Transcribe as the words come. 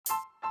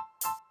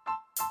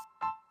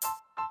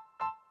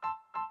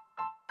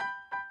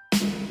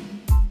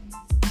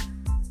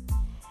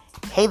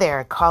Hey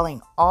there,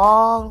 calling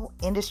all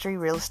industry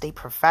real estate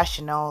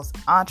professionals,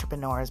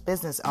 entrepreneurs,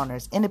 business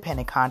owners,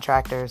 independent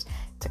contractors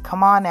to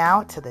come on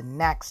out to the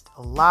next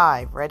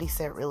live Ready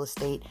Set Real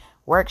Estate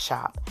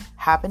workshop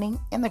happening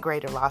in the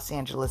greater Los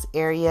Angeles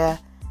area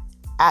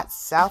at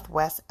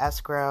Southwest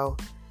Escrow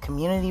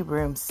Community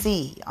Room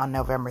C on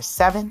November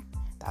 7th.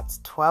 That's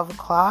 12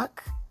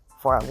 o'clock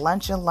for a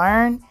lunch and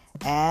learn.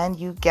 And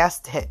you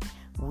guessed it,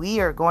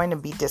 we are going to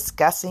be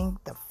discussing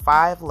the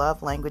 5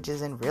 love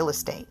languages in real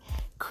estate.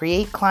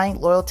 Create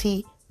client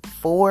loyalty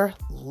for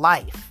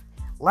life.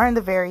 Learn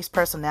the various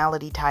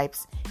personality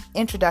types,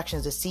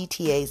 introductions to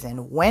CTAs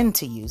and when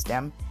to use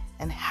them,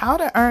 and how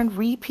to earn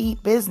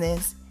repeat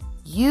business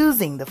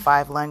using the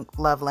 5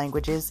 love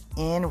languages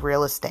in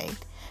real estate.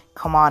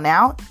 Come on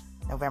out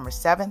November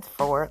 7th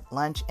for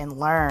lunch and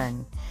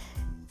learn.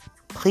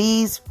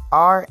 Please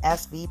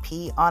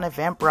RSVP on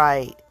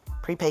Eventbrite.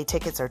 Prepaid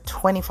tickets are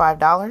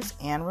 $25,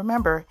 and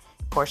remember,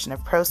 portion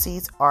of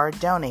proceeds are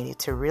donated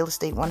to Real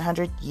Estate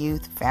 100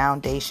 Youth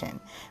Foundation.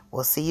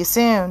 We'll see you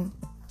soon.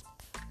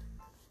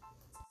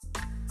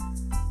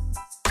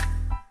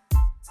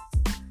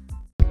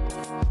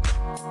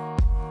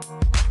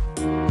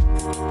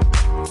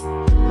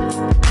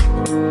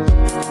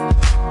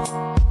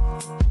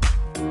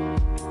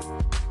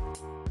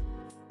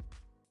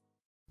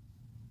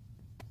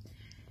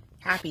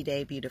 Happy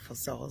day, beautiful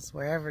souls,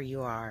 wherever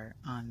you are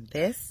on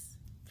this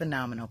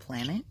phenomenal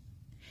planet.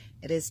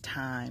 It is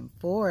time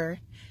for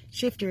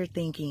Shift Your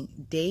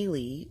Thinking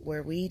Daily,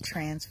 where we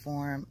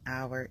transform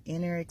our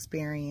inner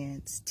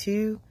experience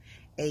to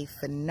a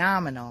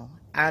phenomenal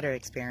outer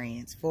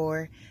experience.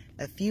 For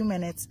a few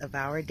minutes of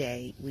our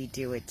day, we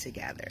do it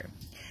together.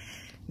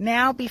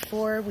 Now,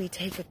 before we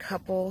jump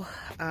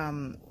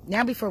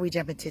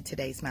into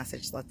today's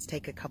message, let's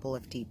take a couple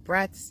of deep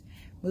breaths,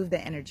 move the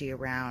energy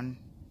around,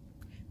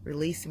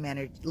 release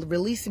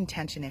some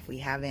tension if we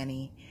have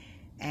any,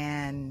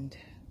 and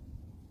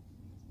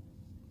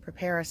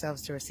prepare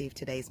ourselves to receive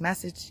today's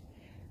message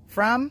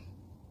from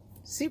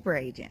Super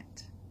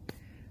Agent.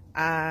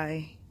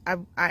 I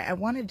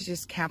wanted to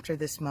just capture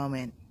this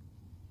moment.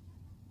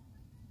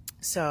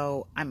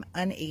 So I'm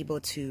unable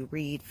to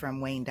read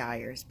from Wayne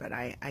Dyer's, but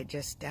I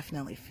just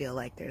definitely feel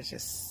like there's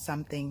just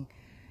something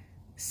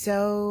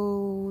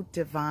so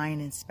divine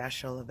and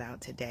special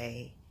about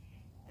today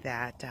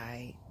that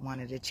I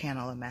wanted to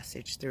channel a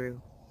message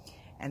through.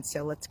 And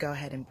so let's go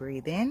ahead and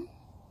breathe in.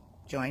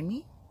 Join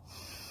me.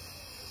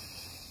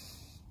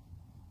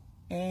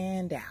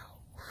 And out.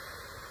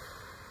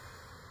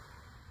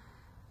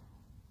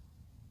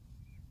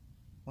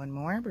 One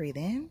more, breathe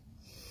in.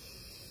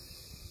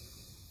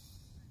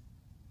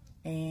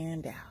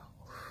 And out.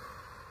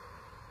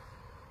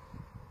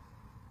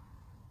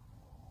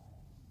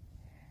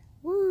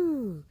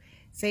 Woo!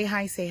 Say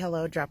hi, say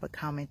hello, drop a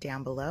comment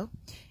down below.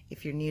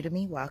 If you're new to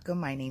me, welcome.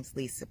 My name's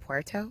Lisa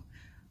Puerto,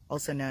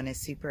 also known as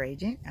Super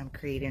Agent. I'm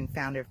creator and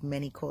founder of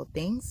many cool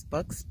things,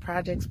 books,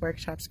 projects,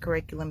 workshops,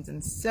 curriculums,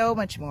 and so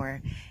much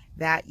more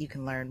that you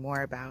can learn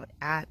more about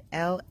at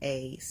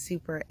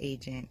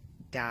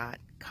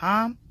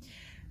LASuperagent.com.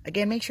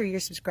 Again, make sure you're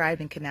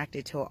subscribed and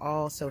connected to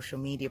all social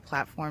media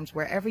platforms.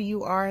 Wherever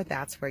you are,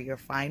 that's where you'll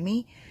find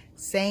me.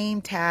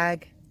 Same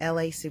tag,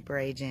 LA Super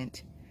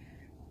Agent,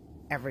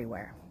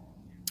 everywhere.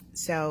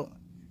 So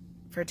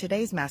for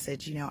today's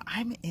message,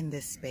 I'm in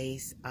this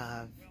space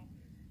of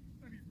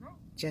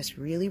just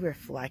really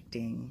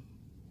reflecting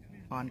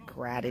on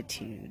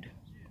gratitude.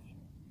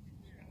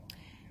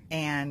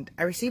 And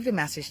I received a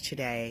message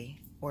today,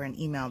 or an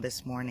email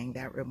this morning,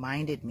 that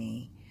reminded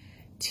me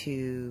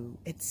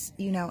it's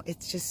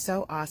just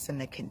so awesome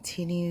to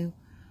continue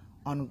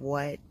on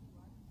what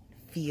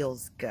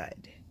feels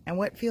good. And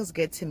what feels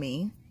good to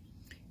me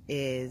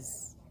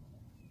is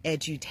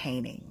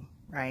edutaining,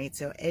 right?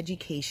 So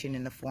education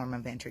in the form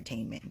of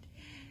entertainment.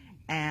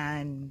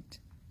 And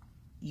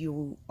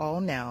you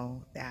all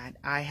know that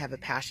I have a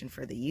passion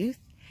for the youth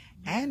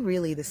and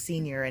really the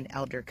senior and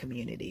elder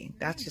community.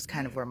 That's just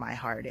kind of where my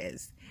heart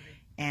is.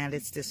 And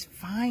it's this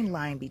fine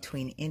line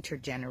between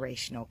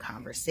intergenerational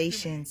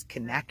conversations,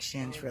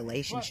 connections,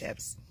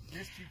 relationships.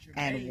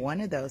 And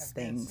one of those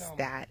things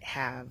that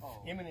have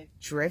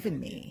driven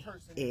me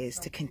is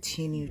to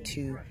continue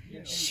to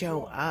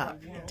show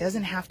up. It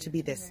doesn't have to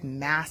be this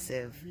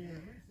massive,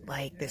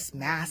 this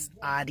mass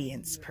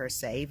audience per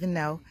se, even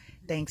though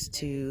thanks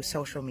to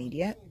social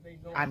media,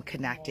 I'm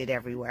connected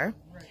everywhere.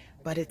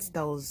 But it's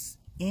those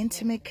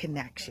intimate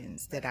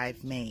connections that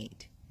I've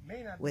made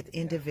with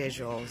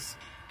individuals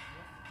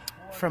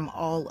from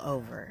all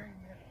over.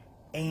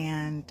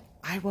 And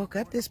I woke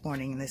up this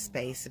morning in this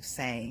space of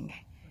saying,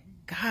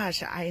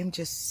 gosh, I am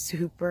just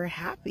super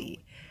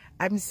happy.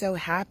 I'm so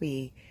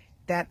happy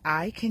that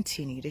I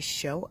continue to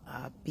show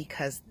up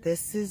because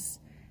this is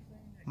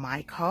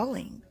my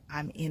calling.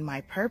 I'm in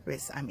my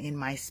purpose. I'm in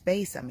my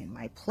space. I'm in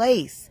my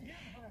place.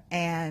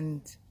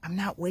 And I'm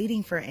not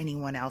waiting for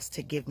anyone else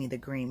to give me the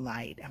green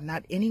light. I'm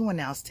not anyone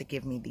else to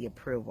give me the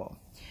approval.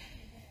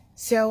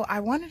 So I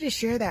wanted to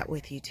share that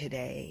with you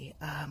today.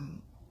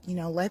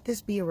 let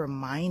this be a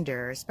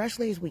reminder,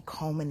 especially as we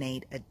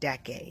culminate a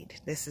decade.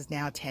 This is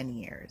now 10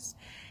 years.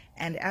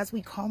 And as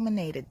we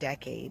culminate a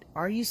decade,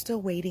 are you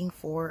still waiting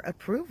for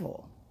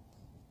approval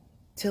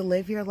to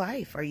live your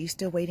life? Are you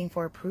still waiting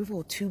for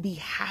approval to be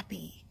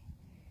happy?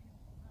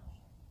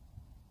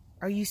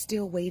 Are you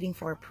still waiting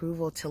for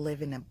approval to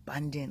live an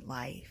abundant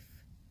life?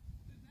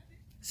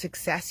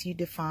 Success you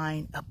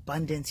define,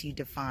 abundance you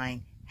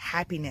define,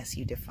 happiness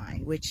you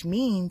define, which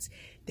means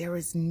there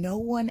is no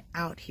one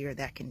out here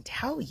that can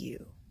tell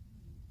you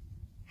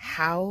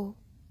how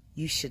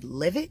you should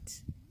live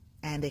it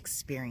and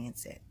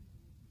experience it.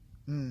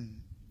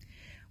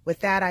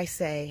 With that, I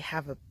say,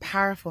 have a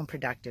powerful and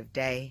productive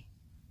day.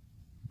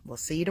 We'll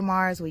see you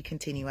tomorrow as we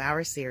continue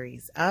our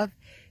series of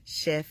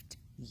Shift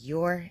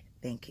Your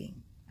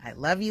Thinking. I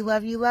love you,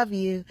 love you, love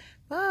you.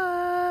 Bye.